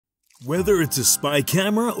Whether it's a spy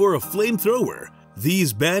camera or a flamethrower,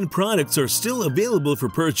 these banned products are still available for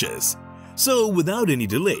purchase. So without any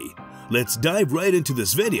delay, let's dive right into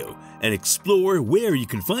this video and explore where you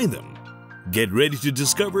can find them. Get ready to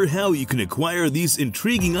discover how you can acquire these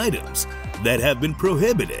intriguing items that have been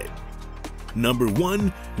prohibited. Number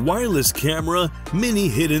 1. Wireless Camera Mini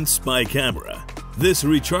Hidden Spy Camera. This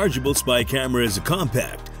rechargeable spy camera is a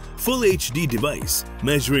compact, full HD device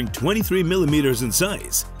measuring 23mm in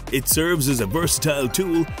size. It serves as a versatile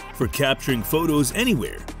tool for capturing photos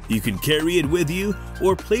anywhere. You can carry it with you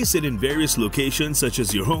or place it in various locations such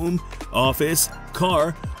as your home, office,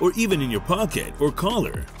 car, or even in your pocket or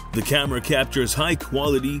collar. The camera captures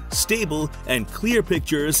high-quality, stable, and clear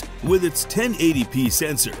pictures with its 1080p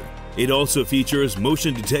sensor. It also features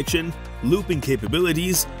motion detection, looping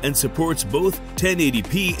capabilities, and supports both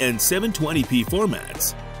 1080p and 720p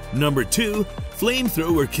formats. Number 2.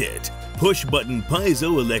 Flamethrower Kit Push-Button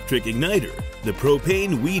Piezo Electric Igniter. The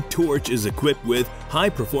propane weed torch is equipped with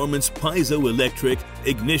high-performance piezoelectric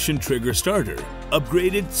ignition trigger starter,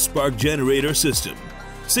 upgraded spark generator system.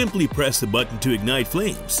 Simply press the button to ignite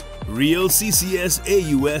flames. Real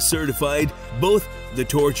cCSAus certified, both the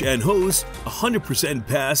torch and hose 100%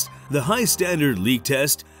 passed the high standard leak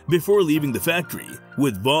test before leaving the factory,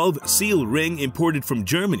 with valve seal ring imported from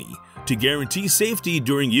Germany to guarantee safety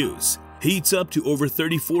during use. Heats up to over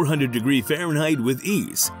 3400 degrees Fahrenheit with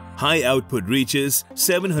ease. High output reaches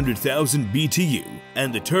 700,000 BTU,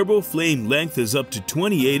 and the turbo flame length is up to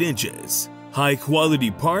 28 inches. High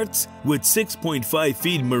quality parts with 6.5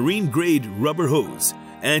 feet marine grade rubber hose,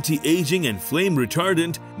 anti-aging and flame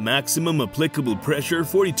retardant, maximum applicable pressure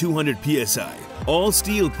 4200 psi. All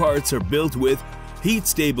steel parts are built with heat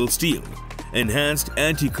stable steel. Enhanced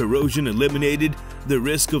anti-corrosion eliminated the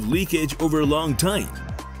risk of leakage over a long time.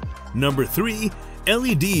 Number 3.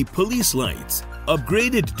 LED Police Lights.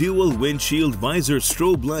 Upgraded dual windshield visor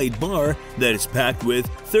strobe light bar that is packed with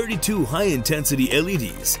 32 high-intensity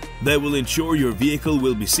LEDs that will ensure your vehicle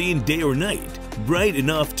will be seen day or night, bright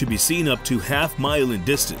enough to be seen up to half-mile in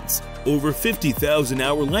distance, over 50,000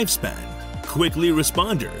 hour lifespan. Quickly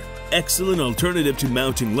responder. Excellent alternative to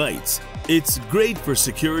mounting lights. It's great for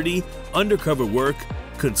security, undercover work,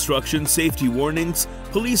 construction safety warnings,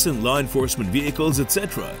 police and law enforcement vehicles,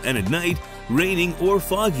 etc., and at night, raining or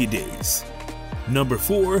foggy days. Number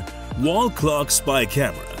 4. Wall Clock Spy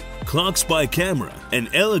Camera. Clock Spy Camera, an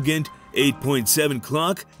elegant 8.7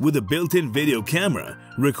 clock with a built-in video camera,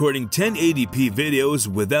 recording 1080p videos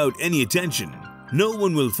without any attention. No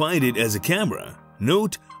one will find it as a camera.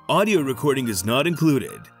 Note: audio recording is not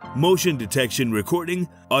included. Motion detection recording,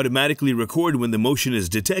 automatically record when the motion is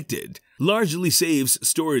detected. Largely saves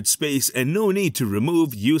storage space and no need to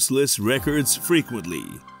remove useless records frequently.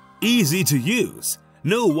 Easy to use.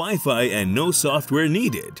 No Wi-Fi and no software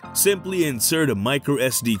needed. Simply insert a micro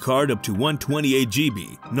SD card up to 128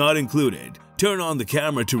 GB, not included. Turn on the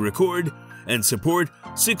camera to record and support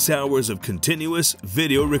 6 hours of continuous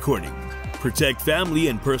video recording. Protect family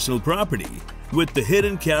and personal property. With the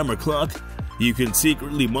hidden camera clock, you can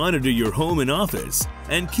secretly monitor your home and office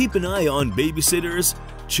and keep an eye on babysitters,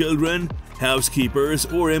 children, housekeepers,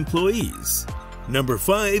 or employees. Number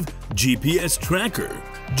 5. GPS Tracker.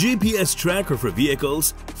 GPS Tracker for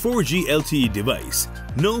vehicles, 4G LTE device,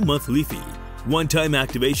 no monthly fee. One-time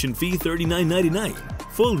activation fee $39.99.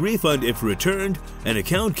 Full refund if returned and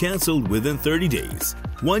account cancelled within 30 days.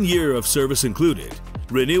 1 year of service included.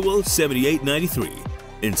 Renewal $78.93.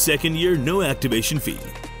 In second year, no activation fee.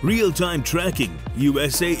 Real-time tracking,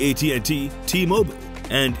 USA, AT&T, T-Mobile,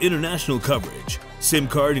 and international coverage. SIM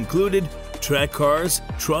card included. Track cars,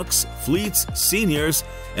 trucks, fleets, seniors,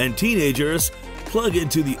 and teenagers. Plug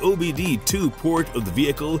into the OBD2 port of the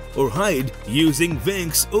vehicle or hide using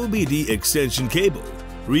Vink's OBD extension cable.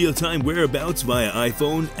 Real-time whereabouts via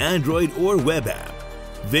iPhone, Android, or web app.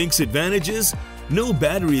 Vink's advantages: no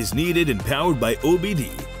battery is needed and powered by OBD.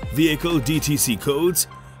 Vehicle DTC codes,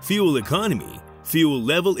 fuel economy, fuel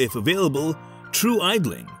level if available, true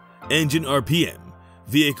idling, engine RPM,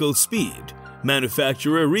 vehicle speed,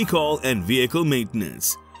 manufacturer recall and vehicle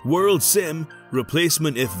maintenance. World SIM,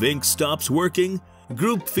 replacement if Vink stops working.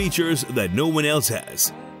 Group features that no one else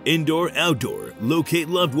has. Indoor, outdoor, locate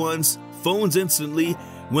loved ones, phones instantly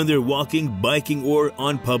when they're walking, biking, or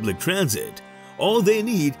on public transit. All they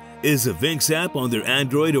need is a Vink's app on their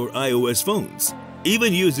Android or iOS phones.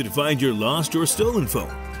 Even use it to find your lost or stolen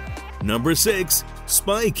phone. Number 6.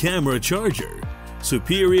 Spy Camera Charger.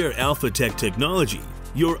 Superior Alpha Tech technology.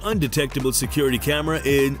 Your undetectable security camera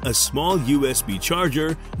in a small USB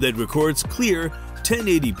charger that records clear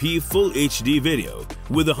 1080p Full HD video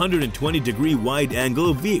with 120-degree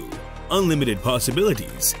wide-angle view. Unlimited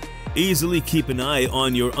possibilities. Easily keep an eye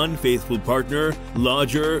on your unfaithful partner,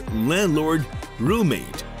 lodger, landlord,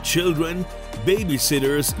 roommate, children,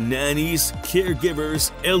 babysitters, nannies,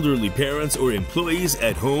 caregivers, elderly parents or employees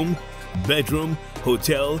at home, bedroom,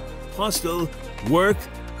 hotel, hostel, work,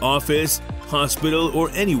 office, hospital, or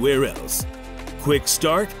anywhere else. Quick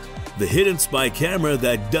start: the hidden spy camera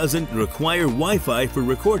that doesn't require Wi-Fi for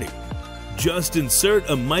recording. Just insert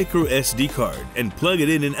a micro SD card and plug it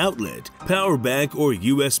in an outlet, power bank, or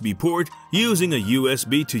USB port using a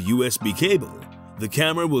USB to USB cable. The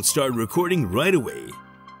camera will start recording right away.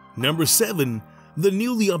 Number 7. The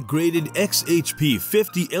newly upgraded XHP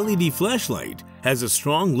 50 LED flashlight has a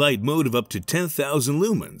strong light mode of up to 10,000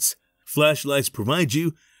 lumens. Flashlights provide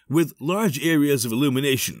you with large areas of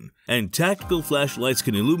illumination, and tactical flashlights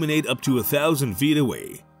can illuminate up to 1,000 feet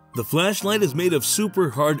away. The flashlight is made of super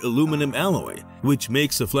hard aluminum alloy, which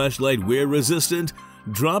makes the flashlight wear-resistant,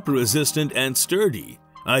 drop-resistant, and sturdy.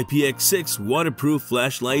 IPX6 waterproof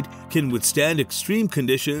flashlight can withstand extreme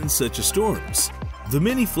conditions such as storms. The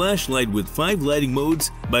mini flashlight with 5 lighting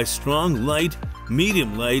modes by strong light,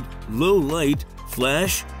 medium light, low light,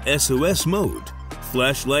 flash, SOS mode.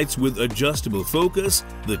 Flashlights with adjustable focus,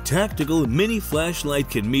 the tactical mini flashlight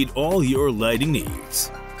can meet all your lighting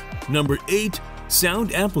needs. Number 8.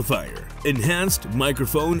 Sound amplifier, enhanced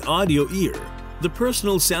microphone audio ear. The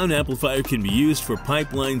personal sound amplifier can be used for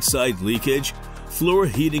pipeline side leakage, floor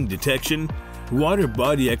heating detection, water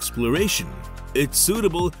body exploration. It's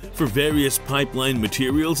suitable for various pipeline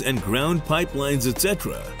materials and ground pipelines,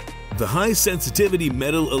 etc. The high sensitivity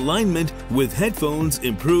metal alignment with headphones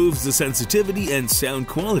improves the sensitivity and sound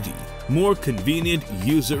quality. More convenient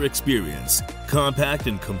user experience. Compact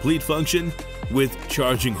and complete function with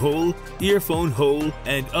charging hole, earphone hole,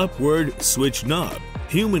 and upward switch knob.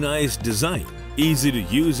 Humanized design. Easy to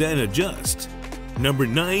use and adjust. Number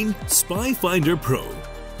 9. Spy Finder Pro.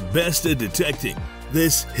 Best at detecting.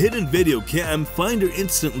 This hidden video cam finder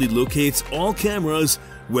instantly locates all cameras,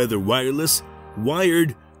 whether wireless,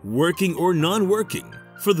 wired, working, or non-working.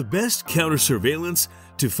 For the best counter surveillance,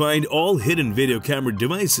 to find all hidden video camera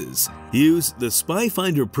devices, use the Spy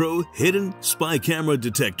Finder Pro Hidden Spy Camera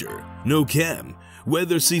Detector. No cam,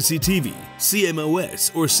 whether CCTV,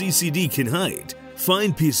 cMOS, or CCD can hide.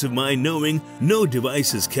 Find peace of mind knowing no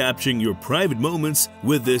device is capturing your private moments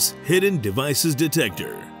with this Hidden Devices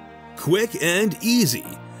Detector. Quick and easy.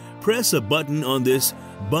 Press a button on this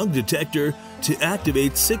bug detector to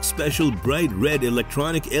activate 6 special bright red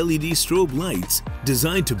electronic LED strobe lights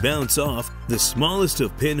designed to bounce off the smallest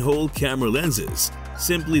of pinhole camera lenses.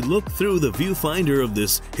 Simply look through the viewfinder of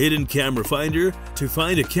this hidden camera finder to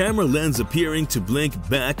find a camera lens appearing to blink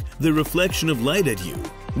back the reflection of light at you.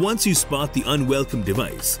 Once you spot the unwelcome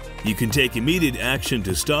device, you can take immediate action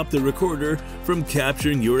to stop the recorder from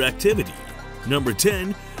capturing your activity. Number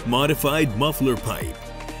 10. Modified muffler pipe.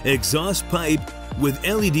 Exhaust pipe with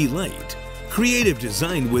LED light. Creative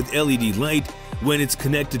design with LED light when it's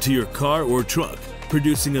connected to your car or truck,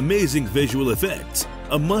 producing amazing visual effects.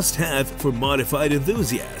 A must-have for modified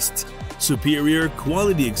enthusiasts. Superior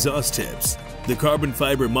quality exhaust tips. The carbon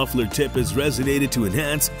fiber muffler tip is resonated to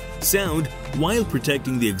enhance sound while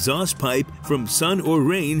protecting the exhaust pipe from sun or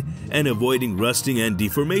rain and avoiding rusting and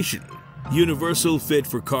deformation. Universal fit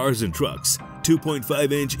for cars and trucks.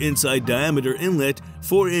 2.5-inch inside diameter inlet,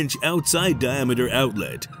 4-inch outside diameter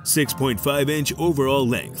outlet, 6.5-inch overall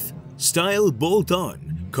length. Style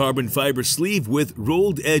bolt-on, carbon fiber sleeve with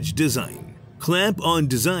rolled edge design. Clamp-on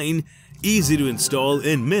design, easy to install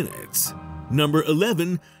in minutes. Number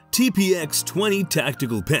 11. TPX-20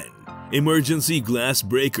 Tactical Pen. Emergency glass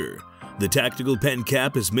breaker. The tactical pen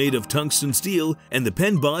cap is made of tungsten steel and the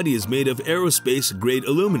pen body is made of aerospace-grade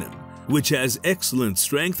aluminum, which has excellent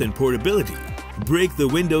strength and portability. Break the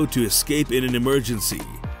window to escape in an emergency.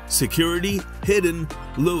 Security, hidden,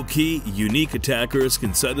 low-key, unique attackers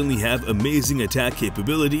can suddenly have amazing attack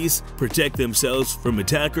capabilities, protect themselves from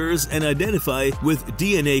attackers, and identify with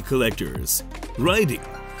DNA collectors. Writing.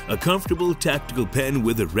 A comfortable tactical pen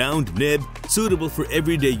with a round nib, suitable for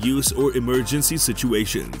everyday use or emergency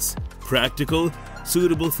situations. Practical,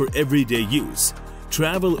 suitable for everyday use,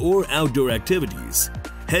 travel or outdoor activities.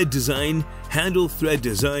 Head design, handle thread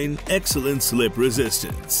design, excellent slip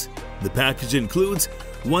resistance. The package includes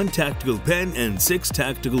 1 tactical pen and 6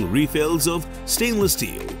 tactical refills of stainless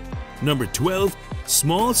steel. Number 12.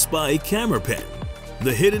 Small Spy Camera Pen.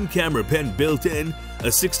 The hidden camera pen built in a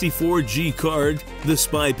 64G card, the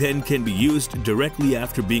spy pen can be used directly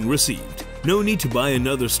after being received. No need to buy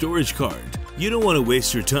another storage card. You don't want to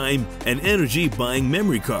waste your time and energy buying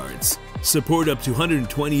memory cards. Support up to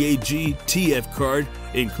 128G TF card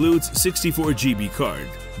includes 64GB card.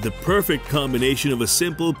 the perfect combination of a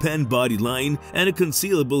simple pen body line and a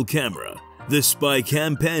concealable camera. The Spy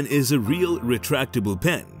Cam pen is a real retractable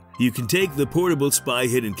pen. You can take the portable spy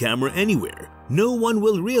hidden camera anywhere. No one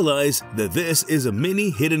will realize that this is a mini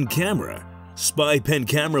hidden camera. Spy pen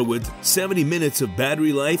camera with 70 minutes of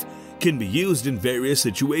battery life can be used in various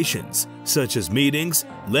situations, such as meetings,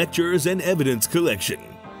 lectures, and evidence collection.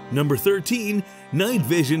 Number 13. Night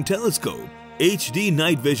Vision Telescope. HD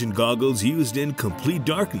night vision goggles used in complete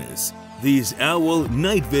darkness. These Owl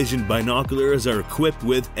night vision binoculars are equipped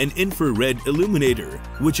with an infrared illuminator,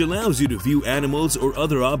 which allows you to view animals or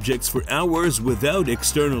other objects for hours without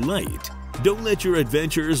external light. Don't let your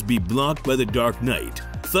adventures be blocked by the dark night.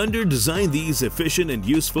 Thunder designed these efficient and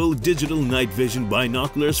useful digital night vision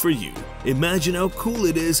binoculars for you. Imagine how cool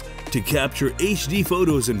it is to capture HD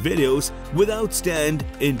photos and videos without stand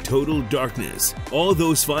in total darkness. All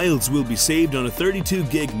those files will be saved on a 32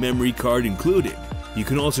 gig memory card included. You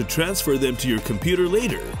can also transfer them to your computer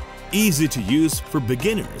later. Easy to use for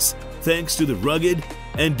beginners, thanks to the rugged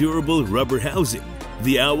and durable rubber housing.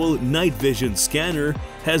 The Owl Night Vision Scanner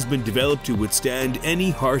has been developed to withstand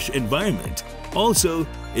any harsh environment. Also,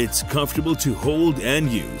 it's comfortable to hold and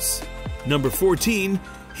use. Number 14.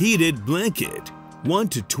 Heated Blanket. 1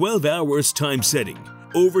 to 12 hours time setting.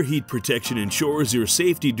 Overheat protection ensures your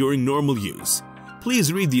safety during normal use.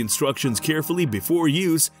 Please read the instructions carefully before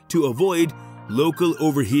use to avoid local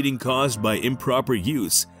overheating caused by improper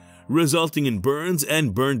use, resulting in burns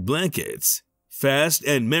and burned blankets. Fast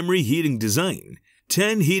and memory heating design.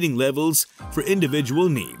 10 heating levels for individual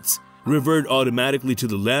needs. Revert automatically to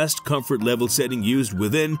the last comfort level setting used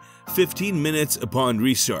within 15 minutes upon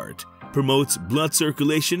restart. Promotes blood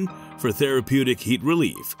circulation for therapeutic heat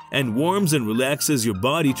relief and warms and relaxes your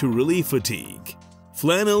body to relieve fatigue.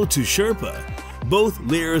 Flannel to Sherpa. Both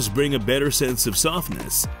layers bring a better sense of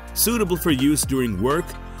softness, suitable for use during work,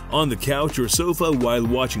 on the couch or sofa while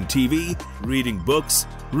watching TV, reading books,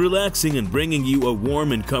 relaxing, and bringing you a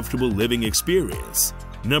warm and comfortable living experience.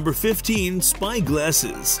 Number 15. Spy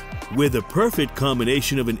Glasses. With a perfect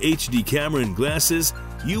combination of an HD camera and glasses,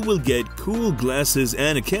 you will get cool glasses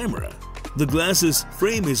and a camera. The glasses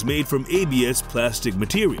frame is made from ABS plastic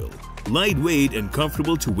material, lightweight and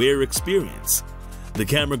comfortable to wear experience. The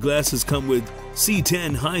camera glasses come with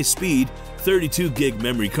C10 high-speed 32 gig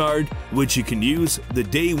memory card, which you can use the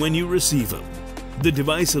day when you receive them. The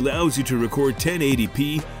device allows you to record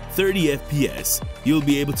 1080p 30 FPS. You'll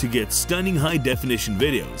be able to get stunning high-definition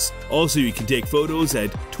videos. Also, you can take photos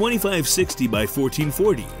at 2560 by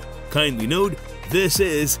 1440. Kindly note, this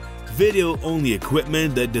is video-only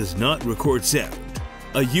equipment that does not record sound.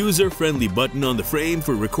 A user-friendly button on the frame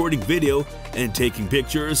for recording video and taking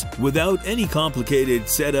pictures without any complicated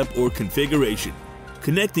setup or configuration.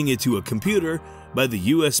 Connecting it to a computer by the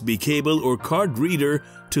USB cable or card reader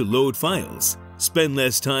to load files. Spend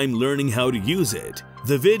less time learning how to use it.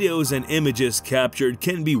 The videos and images captured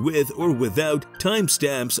can be with or without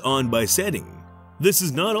timestamps on by setting. This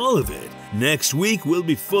is not all of it. Next week will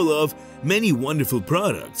be full of many wonderful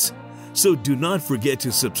products. So do not forget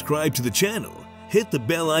to subscribe to the channel, hit the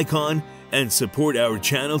bell icon, and support our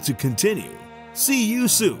channel to continue. See you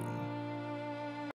soon.